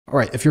All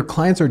right, if your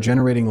clients are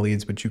generating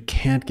leads, but you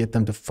can't get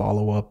them to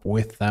follow up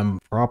with them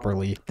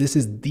properly, this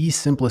is the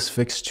simplest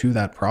fix to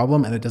that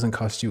problem, and it doesn't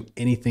cost you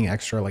anything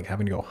extra like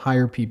having to go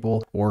hire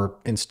people or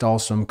install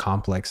some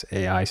complex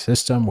AI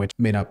system, which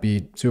may not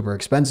be super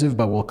expensive,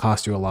 but will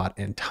cost you a lot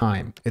in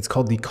time. It's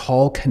called the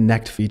Call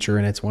Connect feature,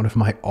 and it's one of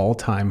my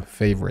all-time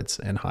favorites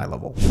in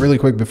HighLevel. Really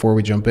quick before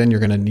we jump in, you're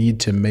gonna need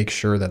to make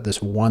sure that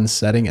this one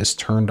setting is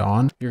turned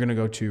on. You're gonna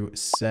go to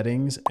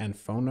Settings and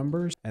Phone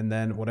Numbers, and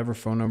then whatever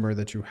phone number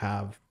that you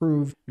have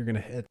approved, you're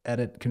gonna hit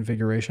Edit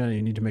Configuration, and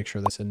you need to make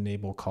sure this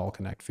Enable Call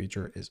Connect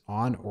feature is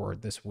on, or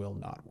this will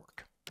not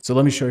work. So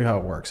let me show you how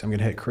it works. I'm going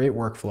to hit create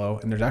workflow,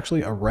 and there's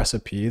actually a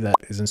recipe that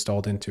is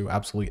installed into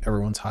absolutely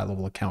everyone's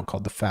HighLevel account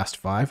called the Fast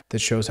 5 that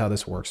shows how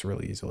this works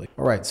really easily.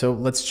 All right, so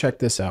let's check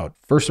this out.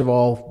 First of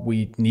all,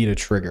 we need a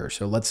trigger.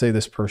 So let's say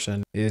this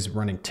person is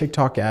running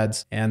TikTok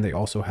ads, and they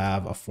also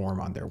have a form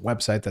on their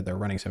website that they're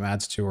running some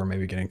ads to, or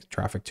maybe getting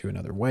traffic to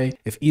another way.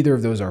 If either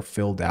of those are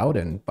filled out,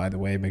 and by the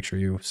way, make sure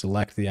you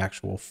select the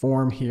actual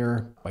form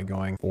here by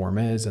going form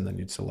is, and then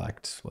you'd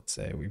select, let's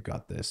say we've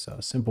got this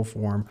simple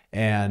form,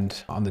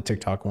 and on the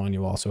TikTok one,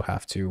 you also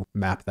have to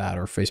map that,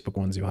 or Facebook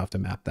ones, you'll have to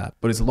map that.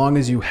 But as long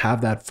as you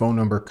have that phone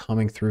number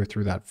coming through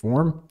that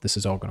form, this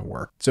is all going to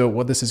work. So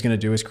what this is going to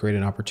do is create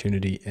an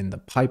opportunity in the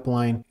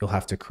pipeline. You'll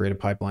have to create a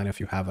pipeline if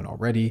you haven't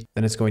already.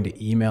 Then it's going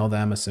to email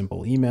them a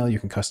simple email. You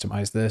can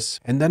customize this,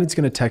 and then it's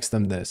going to text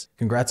them this: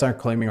 congrats on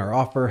claiming our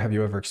offer. Have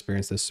you ever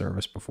experienced this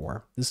service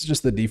before? This is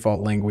just the default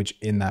language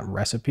in that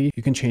recipe.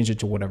 You can change it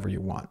to whatever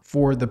you want.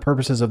 For the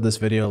purposes of this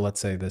video, let's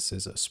say this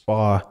is a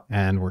spa,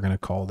 and we're going to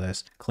call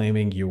this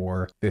claiming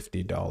your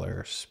 $50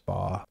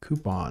 spa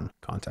coupon,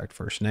 contact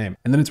first name.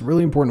 And then it's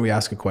really important we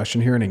ask a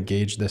question here and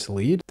engage this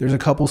lead. There's a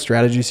couple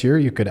strategies here.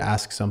 You could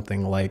ask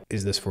something like,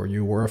 is this for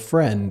you or a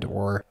friend?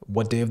 Or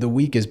what day of the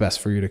week is best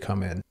for you to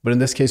come in? But in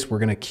this case, we're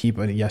going to keep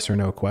a yes or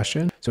no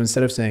question. So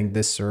instead of saying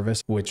this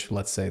service, which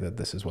let's say that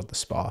this is what the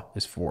spa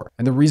is for.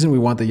 And the reason we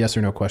want the yes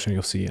or no question,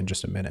 you'll see in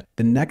just a minute.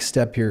 The next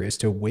step here is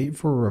to wait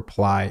for a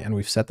reply, and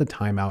we've set the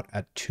timeout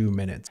at 2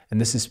 minutes.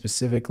 And this is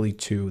specifically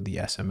to the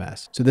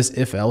SMS. So this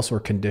if else or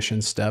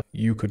condition step,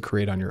 you could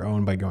create on your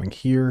own by going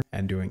here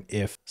and doing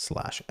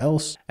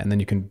if/else, and then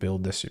you can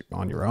build this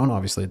on your own.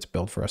 Obviously it's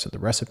built for us at the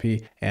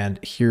recipe,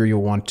 and here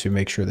you'll want to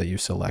make sure that you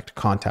select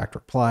contact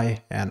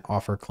reply and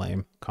offer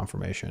claim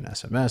confirmation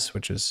SMS,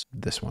 which is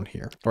this one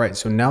here. All right,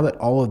 so now that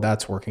all of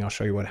that's working, I'll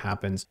show you what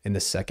happens in the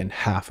second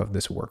half of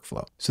this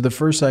workflow. So the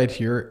first side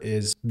here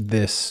is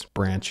this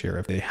branch here.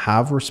 If they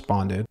have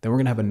responded, then we're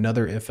gonna have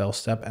another if else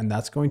step, and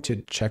that's going to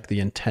check the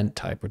intent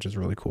type, which is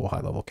really cool.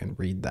 HighLevel can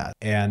read that.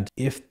 And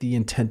if the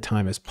intent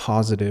time is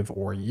positive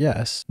or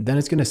yes, then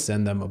it's gonna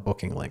send them a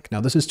booking link. Now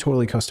this is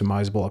totally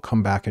customizable. I'll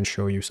come back and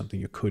show you something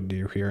you could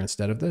do here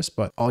instead of this,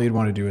 but all you'd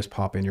wanna do is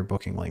pop in your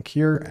booking link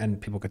here, and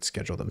people could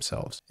schedule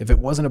themselves. If it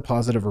wasn't a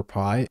positive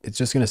reply, it's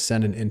just going to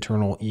send an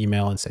internal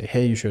email and say,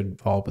 hey, you should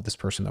follow up with this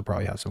person. They'll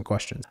probably have some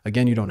questions.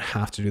 Again, you don't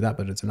have to do that,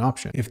 but it's an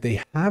option. If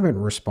they haven't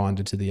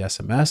responded to the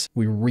SMS,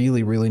 we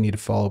really need to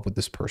follow up with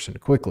this person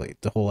quickly.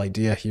 The whole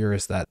idea here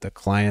is that the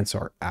clients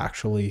are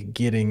actually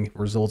getting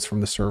results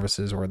from the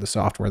services or the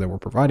software that we're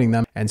providing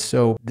them. And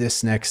so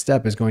this next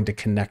step is going to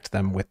connect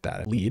them with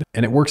that lead.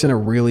 And it works in a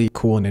really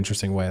cool and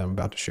interesting way I'm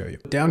about to show you.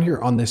 Down here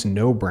on this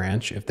no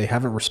branch, if they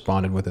haven't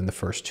responded within the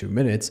first 2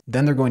 minutes,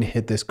 then they're going to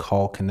hit this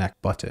call connect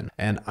button.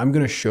 And I'm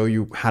going to show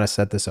you how to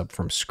set this up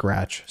from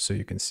scratch so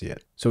you can see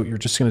it. So you're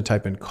just going to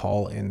type in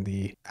call in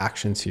the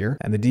actions here,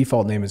 and the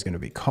default name is going to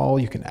be call.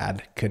 You can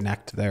add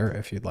connect there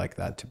if you'd like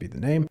that to be the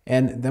name.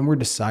 And then we're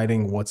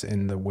deciding what's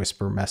in the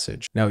whisper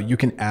message. Now you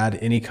can add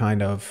any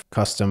kind of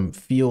custom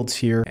fields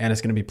here, and it's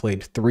going to be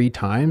played 3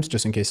 times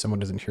just in case someone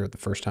doesn't hear it the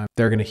first time.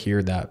 They're going to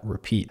hear that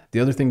repeat.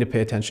 The other thing to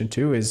pay attention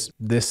to is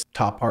this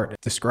top part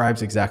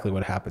describes exactly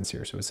what happens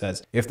here. So it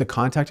says, if the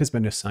contact has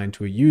been assigned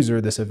to a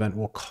user, this event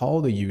will call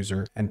the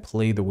user and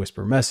play the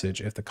whisper message.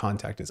 If the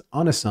contact is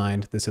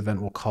unassigned, this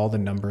event will call the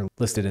number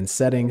listed in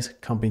settings,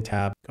 company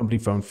tab, company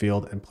phone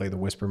field, and play the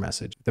whisper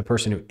message. If the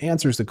person who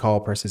answers the call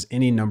presses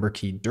any number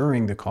key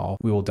during the call,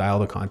 we will dial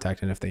the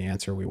contact, and if they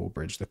answer, we will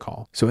bridge the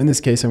call. So in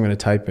this case, I'm going to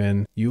type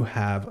in, you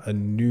have a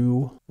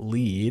new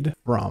lead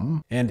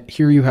from, and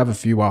here you have a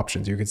few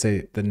options. You could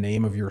say the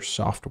name of your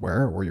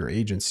software or your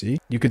agency.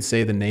 You could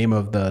say the name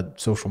of the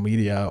social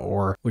media,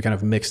 or we kind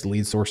of mixed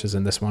lead sources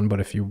in this one, but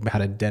if you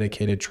had a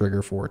dedicated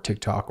trigger for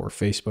TikTok or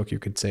Facebook, you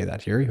could say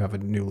that here. You have a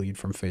new lead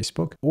from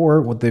Facebook.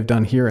 Or what they've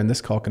done here in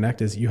this call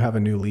connect is you have a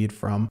new lead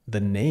from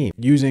the name.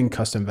 Using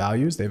custom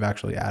values, they've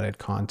actually added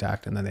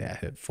contact, and then they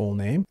added full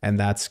name, and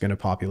that's going to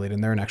populate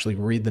in there and actually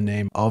read the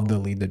name of the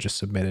lead that just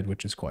submitted,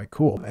 which is quite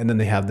cool. And then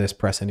they have this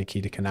press any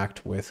key to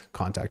connect with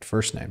contact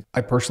first name.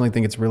 I personally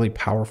think it's really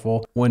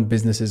powerful when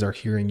businesses are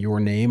hearing your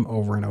name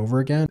over and over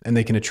again, and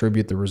they can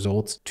attribute the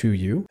results to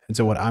you. And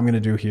so what I'm going to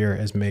do here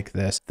is make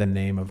this the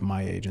name of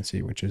my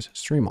agency, which is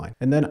Streamline.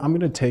 And then I'm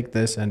going to take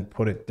this and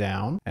put it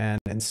down. And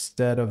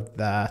instead of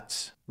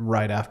that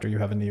right after you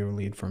have a new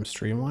lead from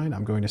Streamline,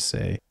 I'm going to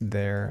say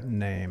their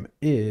name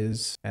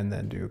is, and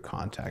then do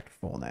contact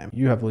full name.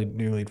 You have a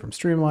new lead from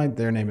Streamline,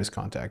 their name is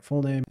contact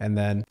full name, and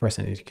then press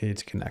any key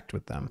to connect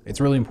with them.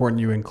 It's really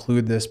important you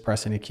include this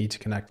press any key to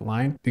connect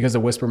line because the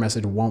whisper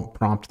message won't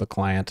prompt the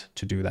client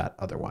to do that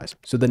otherwise.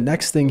 So the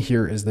next thing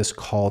here is this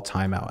call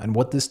timeout. And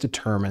what this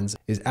determines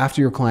is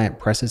after your client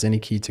presses any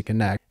key to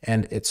connect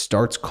and it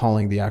starts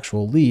calling the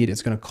actual lead,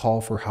 it's going to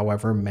call for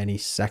however many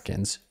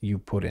seconds you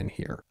put in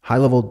here.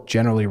 HighLevel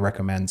generally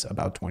recommends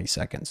about 20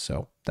 seconds.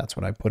 So that's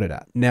what I put it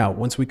at. Now,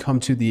 once we come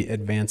to the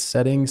advanced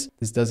settings,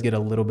 this does get a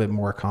little bit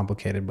more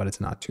complicated, but it's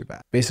not too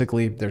bad.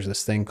 Basically, there's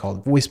this thing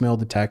called voicemail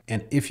detect.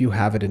 And if you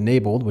have it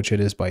enabled, which it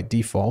is by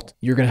default,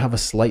 you're going to have a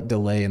slight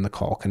delay in the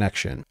call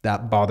connection.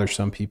 That bothers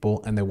some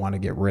people and they want to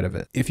get rid of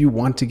it. If you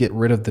want to get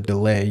rid of the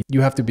delay, you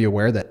have to be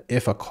aware that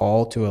if a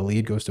call to a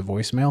lead goes to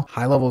voicemail,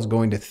 HighLevel is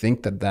going to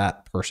think that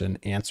that person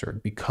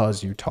answered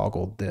because you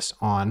toggled this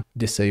on,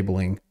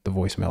 disabling the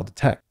voicemail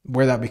detect.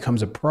 Where that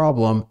becomes a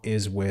problem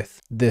is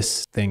with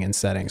this thing in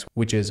settings,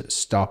 which is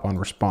stop on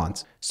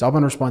response. Stop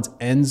on response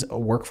ends a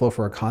workflow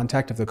for a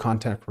contact if the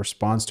contact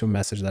responds to a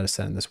message that is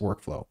sent in this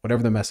workflow,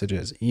 whatever the message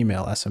is,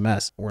 email,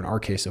 SMS, or in our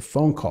case, a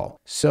phone call.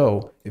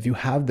 So if you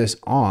have this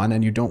on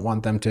and you don't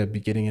want them to be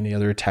getting any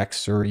other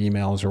texts or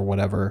emails or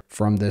whatever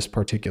from this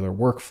particular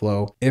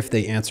workflow, if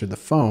they answer the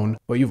phone,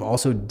 but you've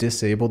also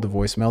disabled the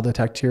voicemail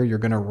detect here, you're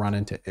going to run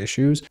into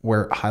issues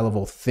where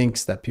HighLevel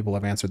thinks that people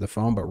have answered the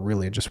phone, but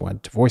really it just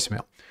went to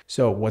voicemail.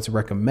 So what's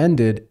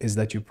recommended is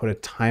that you put a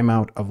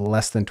timeout of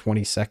less than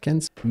 20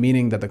 seconds,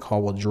 meaning that the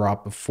call will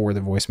drop before the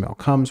voicemail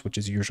comes, which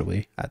is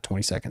usually at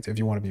 20 seconds. If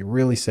you want to be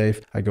really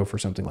safe, I go for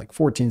something like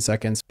 14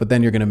 seconds, but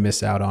then you're going to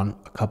miss out on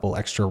a couple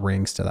extra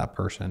rings to that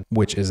person,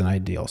 which isn't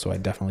ideal. So I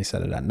definitely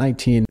set it at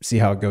 19. See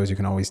how it goes. You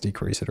can always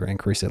decrease it or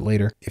increase it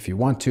later if you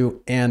want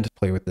to, and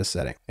play with this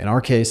setting. In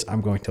our case,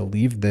 I'm going to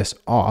leave this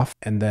off,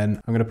 and then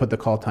I'm going to put the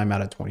call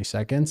timeout at 20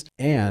 seconds,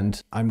 and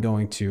I'm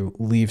going to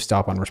leave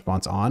stop on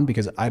response on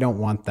because I don't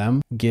want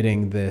them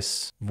getting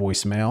this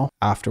voicemail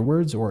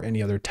afterwards or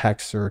any other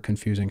texts or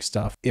confusing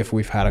stuff if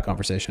we've had a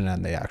conversation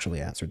and they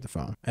actually answered the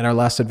phone. And our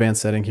last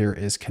advanced setting here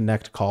is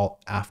connect call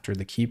after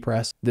the key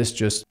press. This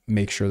just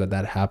makes sure that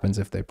that happens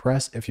if they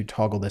press. If you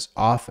toggle this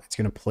off, it's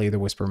going to play the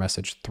whisper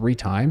message 3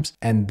 times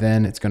and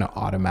then it's going to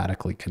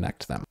automatically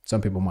connect them.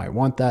 Some people might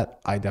want that.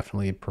 I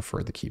definitely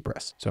prefer the key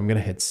press. So I'm going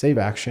to hit save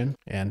action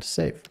and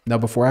save. Now,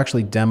 before I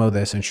actually demo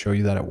this and show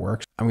you that it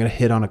works, I'm going to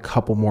hit on a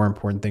couple more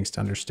important things to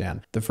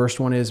understand. The first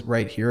one is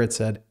right here. It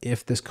said,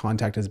 if this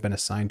contact has been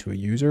assigned to a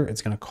user,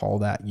 it's going to call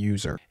that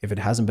user. If it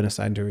hasn't been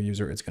assigned to a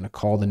user, it's going to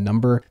call the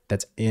number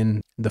that's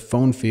in the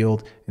phone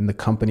field in the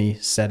company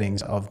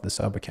settings of the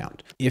sub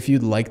account. If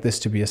you'd like this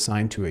to be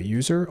assigned to a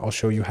user, I'll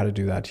show you how to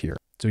do that here.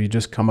 So you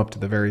just come up to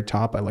the very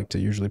top. I like to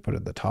usually put it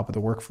at the top of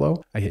the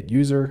workflow. I hit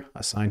user,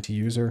 assign to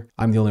user.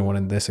 I'm the only one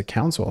in this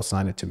account, so I'll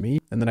assign it to me.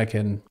 And then I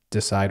can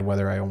decide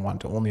whether I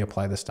want to only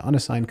apply this to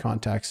unassigned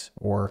contacts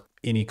or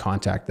any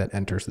contact that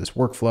enters this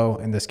workflow.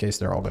 In this case,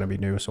 they're all going to be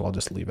new, so I'll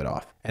just leave it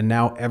off. And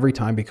now every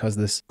time, because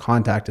this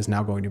contact is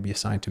now going to be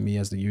assigned to me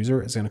as the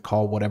user, it's going to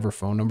call whatever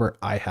phone number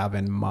I have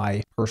in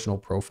my personal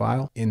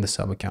profile in the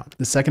sub account.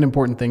 The second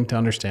important thing to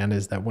understand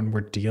is that when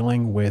we're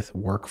dealing with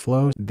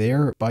workflows,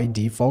 they're by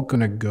default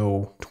going to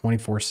go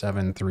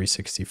 24/7,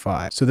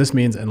 365. So this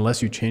means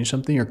unless you change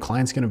something, your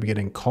client's going to be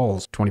getting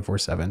calls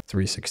 24/7,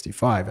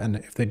 365. And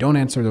if they don't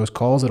answer those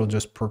calls, it'll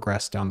just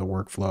progress down the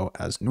workflow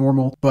as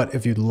normal. But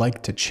if you'd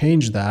like to change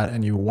that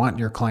and you want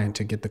your client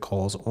to get the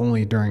calls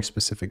only during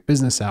specific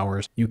business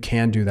hours, you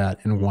can do that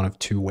in one of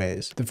 2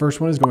 ways. The first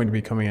one is going to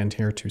be coming in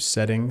here to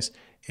settings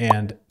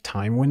and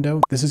time window.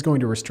 This is going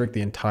to restrict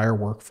the entire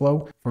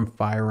workflow from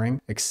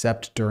firing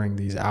except during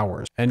these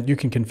hours. And you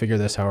can configure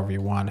this however you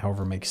want,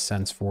 however makes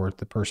sense for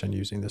the person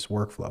using this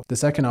workflow. The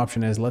second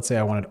option is, let's say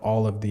I wanted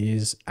all of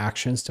these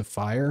actions to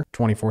fire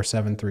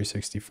 24/7,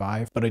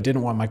 365, but I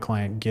didn't want my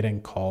client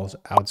getting calls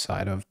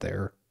outside of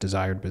their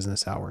desired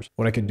business hours.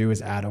 What I could do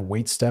is add a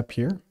wait step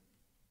here,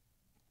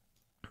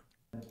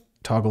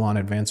 toggle on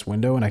advanced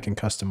window, and I can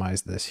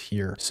customize this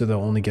here. So they'll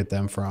only get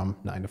them from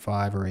 9 to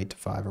 5 or 8 to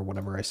 5 or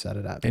whatever I set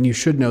it at. And you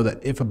should know that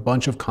if a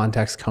bunch of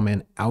contacts come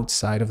in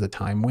outside of the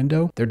time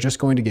window, they're just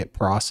going to get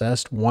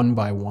processed one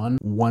by one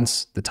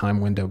once the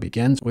time window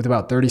begins, with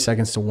about 30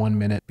 seconds to 1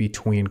 minute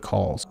between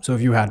calls. So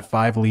if you had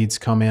 5 leads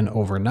come in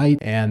overnight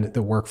and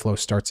the workflow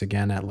starts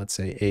again at, let's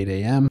say, 8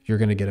 a.m., you're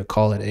going to get a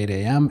call at 8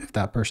 a.m. If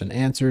that person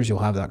answers, you'll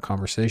have that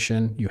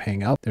conversation. You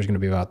hang up. There's going to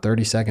be about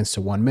 30 seconds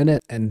to 1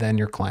 minute, and then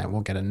your client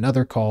will get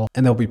another call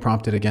and they'll be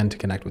prompted again to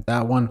connect with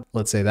that one.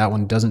 Let's say that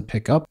one doesn't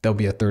pick up. There'll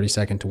be a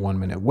 30-second to 1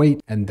 minute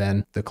wait, and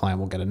then the client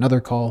will get another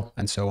call,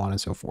 and so on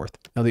and so forth.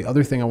 Now, the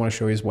other thing I want to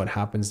show you is what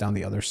happens down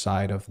the other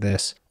side of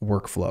this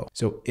workflow.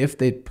 So if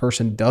the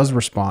person does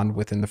respond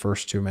within the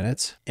first 2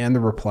 minutes and the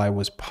reply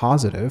was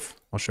positive,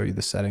 I'll show you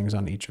the settings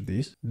on each of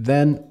these,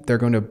 then they're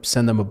going to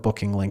send them a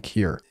booking link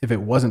here. If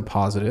it wasn't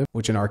positive,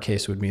 which in our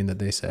case would mean that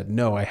they said,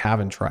 no, I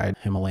haven't tried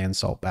Himalayan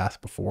salt bath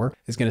before,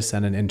 it's going to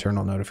send an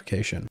internal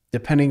notification.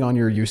 Depending on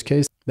your use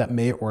case, that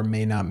may or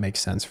may not make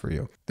sense for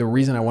you. The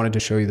reason I wanted to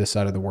show you this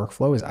side of the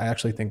workflow is I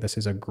actually think this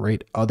is a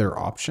great other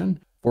option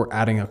for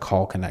adding a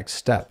call connect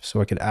step. So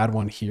I could add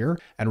one here,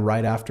 and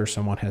right after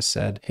someone has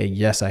said, hey,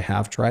 yes, I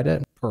have tried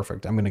it,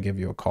 perfect, I'm going to give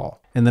you a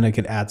call. And then I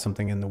could add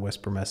something in the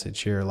whisper message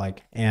here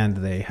like, and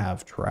they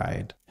have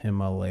tried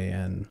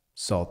Himalayan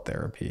salt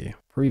therapy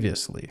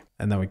previously.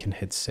 And then we can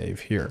hit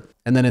save here.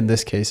 And then in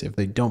this case, if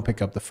they don't pick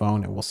up the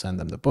phone, it will send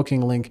them the booking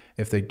link.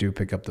 If they do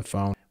pick up the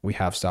phone, we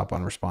have stop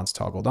on response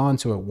toggled on,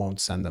 so it won't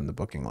send them the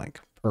booking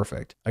link.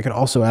 Perfect. I could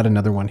also add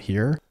another one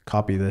here,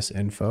 copy this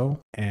info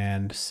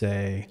and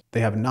say they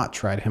have not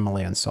tried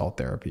Himalayan salt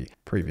therapy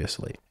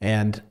previously.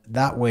 And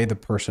that way the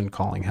person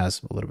calling has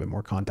a little bit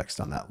more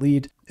context on that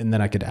lead. And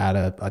then I could add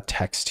a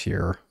text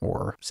here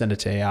or send it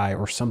to AI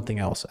or something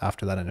else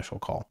after that initial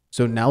call.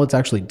 So now let's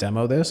actually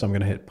demo this. I'm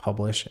going to hit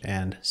publish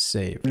and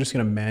save. I'm just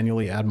going to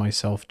manually add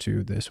myself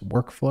to this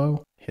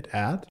workflow. Hit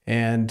add,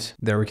 and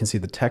there we can see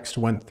the text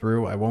went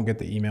through. I won't get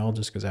the email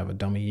just because I have a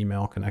dummy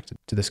email connected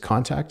to this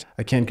contact.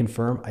 I can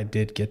confirm I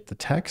did get the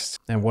text,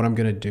 and what I'm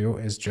going to do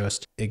is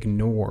just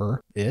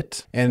ignore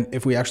it. And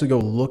if we actually go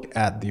look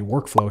at the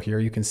workflow here,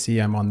 you can see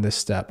I'm on this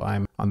step.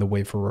 I'm on the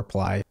wait for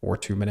reply or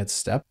 2 minutes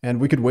step, and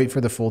we could wait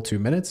for the full 2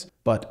 minutes,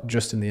 but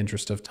just in the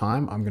interest of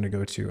time, I'm going to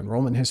go to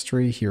enrollment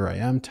history. Here I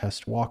am,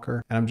 test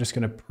walker, and I'm just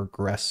going to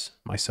progress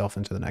myself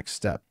into the next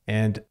step.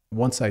 And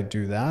once I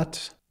do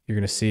that, you're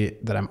going to see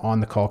that I'm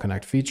on the call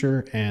connect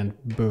feature, and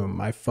boom,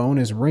 my phone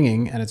is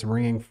ringing, and it's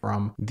ringing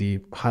from the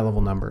high level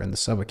number in the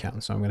sub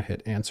account. So I'm going to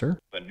hit answer.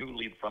 A new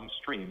lead from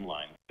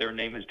Streamline. Their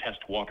name is Test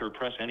Walker.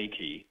 Press any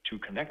key to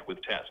connect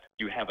with Test.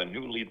 You have a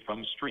new lead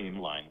from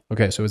Streamline.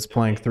 Okay, so it's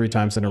playing 3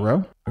 times in a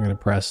row. I'm going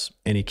to press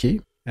any key,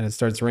 and it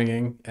starts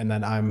ringing, and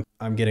then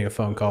I'm getting a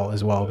phone call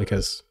as well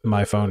because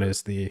my phone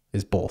is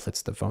both.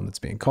 It's the phone that's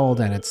being called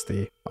and it's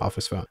the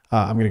office phone.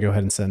 I'm going to go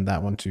ahead and send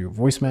that one to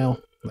voicemail,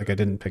 like I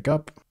didn't pick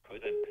up.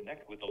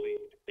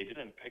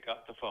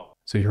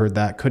 So you heard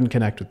that, couldn't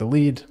connect with the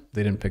lead,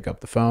 they didn't pick up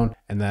the phone,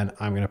 and then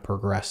I'm going to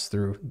progress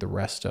through the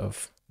rest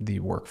of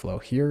the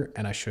workflow here,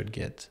 and I should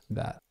get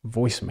that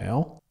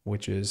voicemail,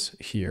 which is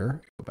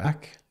here. Go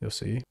back, you'll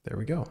see, there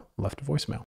we go, left a voicemail.